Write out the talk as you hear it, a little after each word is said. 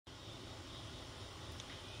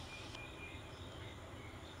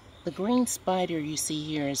The green spider you see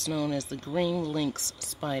here is known as the Green Lynx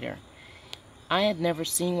Spider. I had never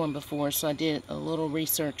seen one before, so I did a little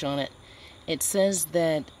research on it. It says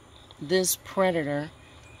that this predator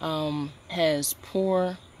has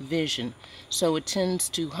poor vision, so it tends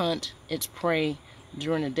to hunt its prey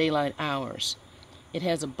during the daylight hours. It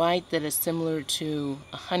has a bite that is similar to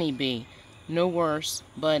a honeybee, no worse,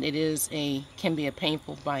 but it can be a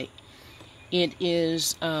painful bite. It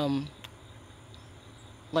is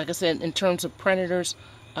like I said, in terms of predators,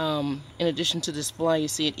 in addition to this fly you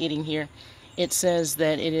see it eating here, it says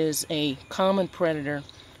that it is a common predator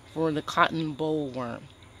for the cotton bollworm.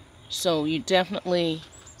 So you definitely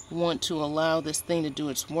want to allow this thing to do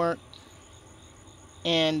its work.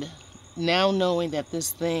 And now knowing that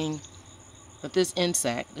this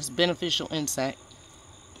insect, this beneficial insect,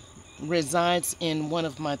 resides in one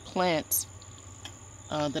of my plants,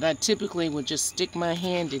 that I typically would just stick my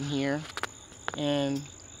hand in here and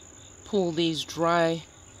pull these dry,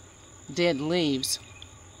 dead leaves,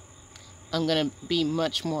 I'm going to be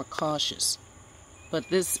much more cautious. But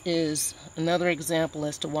this is another example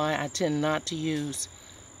as to why I tend not to use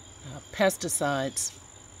pesticides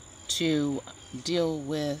to deal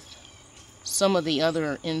with some of the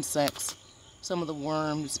other insects, some of the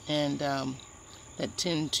worms, and that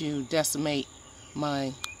tend to decimate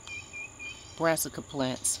my brassica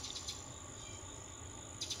plants.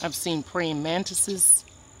 I've seen praying mantises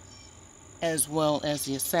as well as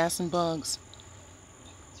the assassin bugs,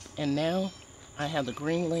 and now I have the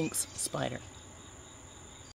Green Lynx Spider.